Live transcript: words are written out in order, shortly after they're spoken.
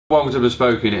Welcome to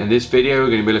Bespoke. In this video we're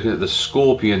going to be looking at the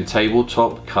Scorpion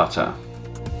Tabletop Cutter.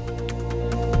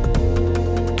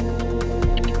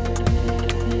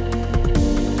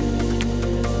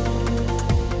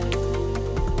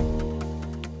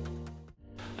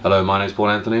 Hello, my name is Paul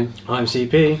Anthony. I'm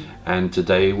CP. And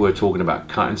today we're talking about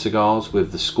cutting cigars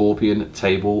with the Scorpion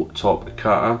Tabletop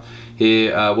Cutter.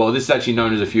 Here, well, this is actually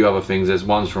known as a few other things. There's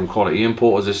ones from Quality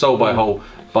Importers. They're sold by a whole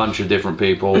bunch of different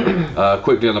people.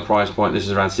 Quickly on the price point, this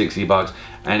is around 60 bucks.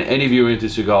 And any of you into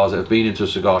cigars that have been into a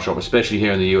cigar shop, especially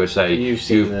here in the USA,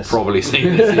 you've probably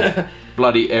seen this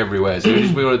bloody everywhere. So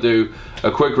we want to do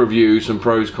a quick review, some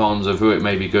pros, cons of who it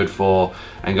may be good for,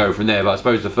 and go from there. But I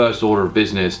suppose the first order of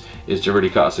business is to really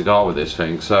cut a cigar with this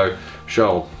thing. So,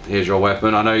 Charles, here's your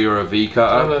weapon. I know you're a V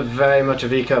cutter. I'm very much a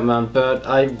V cut man, but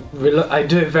I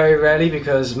do it very rarely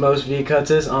because most V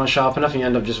cutters aren't sharp enough and you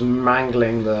end up just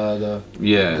mangling the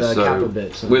cap a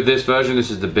bit. So. With this version, this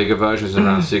is the bigger version, it's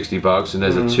around 60 bucks, and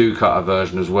there's a 2-cutter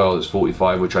version as well that's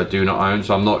 45, which I do not own,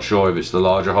 so I'm not sure if it's the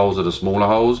larger holes or the smaller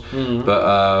holes. But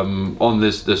on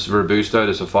this Robusto,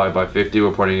 this is a 5x50,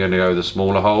 we're probably going to go with the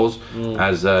smaller holes,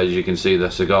 as you can see the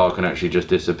cigar can actually just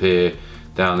disappear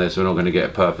down there, so we're not going to get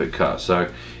a perfect cut. So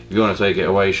if you want to take it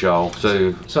away, Charles.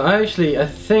 So I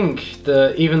think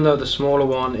even though the smaller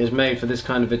one is made for this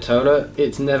kind of vitola,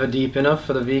 it's never deep enough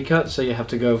for the V cut, so you have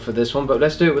to go for this one. But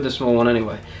let's do it with the small one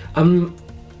anyway. I'm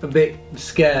a bit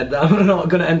scared that I'm not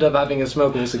going to end up having a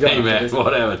smokable cigar. Hey man,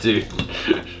 whatever, dude.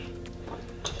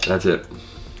 That's it.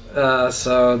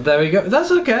 So there we go.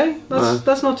 That's okay.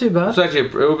 That's not too bad. It's actually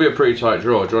it will be a pretty tight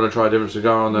draw. Do you want to try a different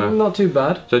cigar on there? Not too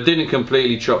bad. So it didn't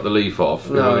completely chop the leaf off.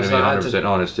 No, I'm going to be 100%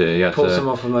 honest here. You have pull to some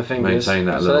off with my fingers. Maintain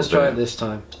that. So let's try it this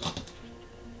time.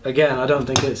 Again, I don't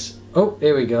think it's. Oh,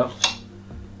 here we go.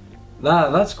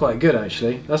 That's quite good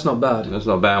actually. That's not bad. That's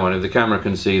not a bad one. If the camera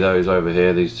can see those over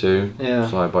here, these two,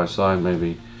 side by side,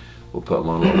 maybe we'll put them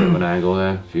on a little bit of an angle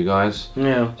there for you guys.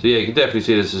 Yeah. So yeah, you can definitely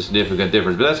see there's a significant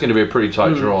difference, but that's going to be a pretty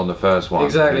tight draw on the first one.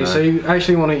 Exactly. You know? So you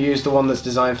actually want to use the one that's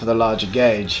designed for the larger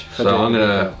gauge. So I'm going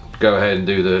to go ahead and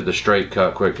do the straight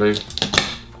cut quickly.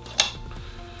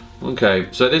 Okay,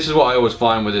 so this is what I always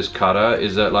find with this cutter,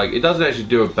 is that like it doesn't actually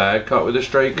do a bad cut with a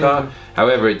straight cut.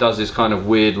 However, it does this kind of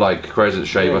weird like crescent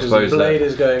shape. I suppose the blade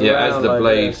is going around as the like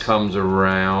blade this. comes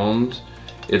around,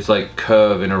 it's like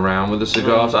curving around with the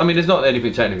cigar. So I mean, there's not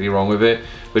anything technically wrong with it,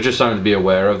 but just something to be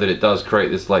aware of, that it does create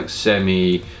this like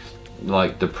semi,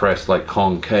 like depressed, like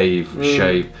concave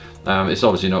shape. It's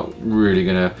obviously not really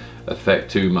going to affect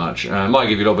too much. It might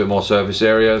give you a little bit more surface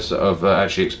areas of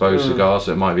actually exposed cigars,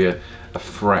 so it might be a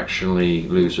fractionally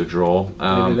looser draw. Maybe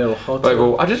a little hotter.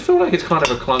 Overall, I just feel like it's kind of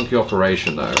a clunky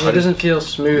operation though. It doesn't feel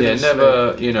smooth. Yeah,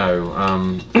 never, you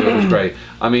know, feels great.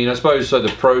 I mean, I suppose so the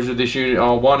pros of this unit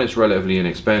are, one, it's relatively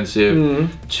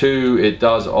inexpensive. Two, it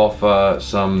does offer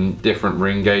some different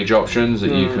ring gauge options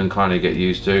that you can kind of get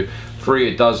used to.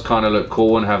 Three, it does kind of look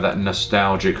cool and have that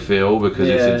nostalgic feel because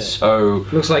it's in so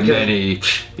like many,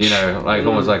 you know, like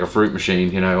almost like a fruit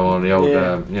machine, you know, or the old,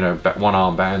 you know,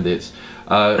 one-arm bandits.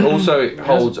 Also, it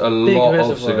holds a lot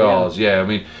of cigars. Yeah, I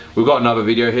mean, we've got another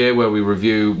video here where we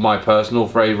review my personal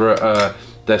favorite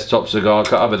desktop cigar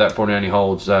cutter, but that probably only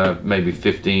holds maybe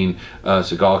 15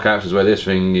 cigar caps, where this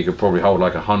thing you could probably hold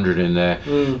like 100 in there.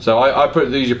 So I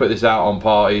usually put this out on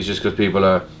parties just because people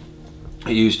are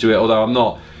used to it, although I'm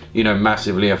not, you know,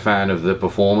 massively a fan of the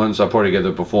performance. I probably give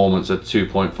the performance a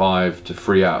 2.5 to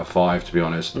 3 out of 5, to be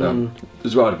honest.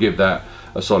 As well, I'd give that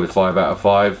a solid 5 out of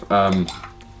 5.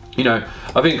 You know,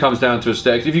 I think it comes down to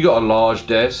aesthetics. If you've got a large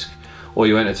desk, or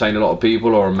you entertain a lot of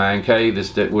people, or a man cave,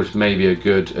 this was maybe a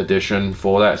good addition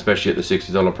for that, especially at the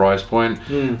 $60 price point.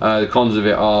 The cons of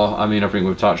it are, I mean, I think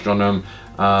we've touched on them.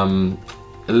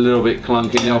 A little bit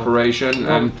clunky in the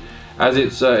operation, as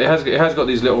it has got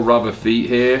these little rubber feet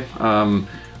here,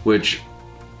 which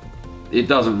it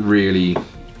doesn't really,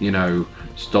 you know,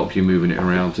 stop you moving it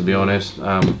around, to be honest.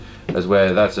 As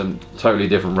where that's a totally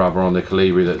different rubber on the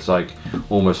Colibri that's like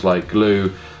almost like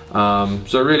glue.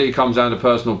 So really it comes down to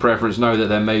personal preference. Know that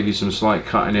there may be some slight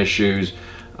cutting issues.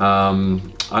 I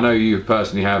know you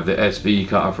personally have the SV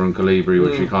cutter from Colibri,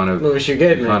 which you kind of... Which you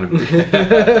gave me.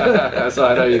 So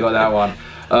I know you got that one.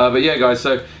 But yeah guys,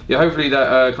 so yeah, hopefully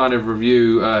that kind of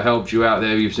review helped you out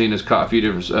there. You've seen us cut a few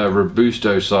different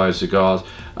Robusto size cigars.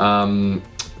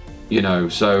 You know,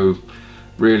 so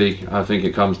really I think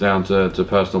it comes down to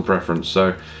personal preference.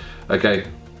 So okay,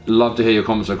 love to hear your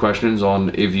comments or questions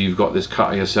on if you've got this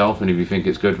cutter yourself and if you think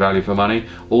it's good value for money.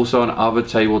 Also on other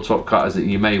tabletop cutters that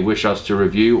you may wish us to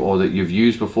review or that you've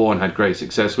used before and had great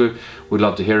success with. We'd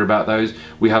love to hear about those.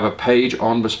 We have a page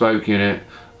on Bespoke Unit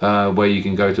where you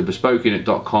can go to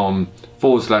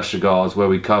bespokeunit.com/cigars, where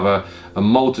we cover a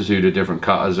multitude of different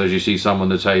cutters. As you see some on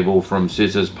the table, from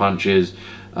scissors, punches,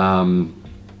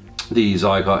 the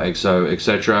Zygar XO,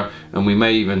 etc. And we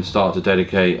may even start to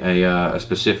dedicate a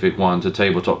specific one to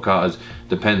tabletop cutters,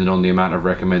 depending on the amount of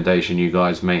recommendation you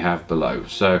guys may have below.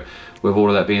 So with all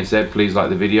of that being said, please like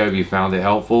the video if you found it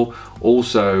helpful.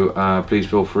 Also, please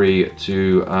feel free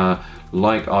to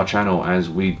like our channel, as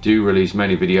we do release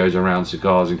many videos around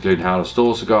cigars, including how to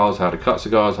store cigars, how to cut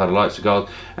cigars, how to light cigars,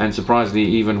 and surprisingly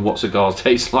even what cigars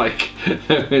taste like.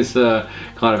 It's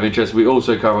kind of interesting. We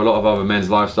also cover a lot of other men's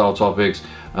lifestyle topics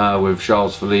with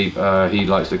Charles-Philippe. He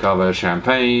likes to cover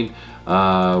champagne,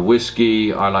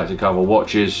 whiskey. I like to cover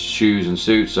watches, shoes and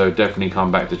suits, so definitely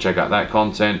come back to check out that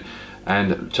content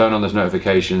and turn on those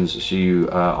notifications so you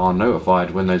are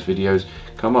notified when those videos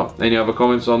come up. Any other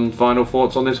comments on final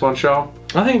thoughts on this one, Charles?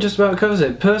 I think just about covers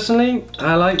it. Personally,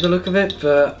 I like the look of it,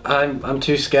 but I'm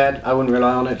too scared. I wouldn't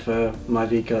rely on it for my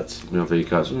V-cuts. Your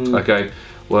V-cuts. Okay.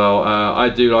 Well, I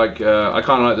do like, I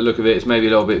kind of like the look of it. It's maybe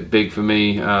a little bit big for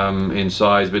me in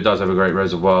size, but it does have a great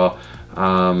reservoir.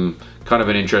 Kind of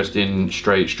an interesting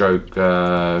straight stroke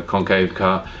concave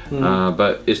cut,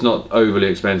 but it's not overly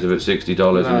expensive at $60,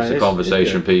 no, and it's a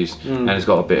conversation piece, and it's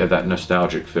got a bit of that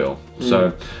nostalgic feel.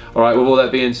 So, alright, with all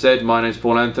that being said, my name's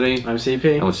Paul Anthony. I'm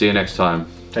CP. And we'll see you next time.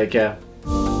 Take care.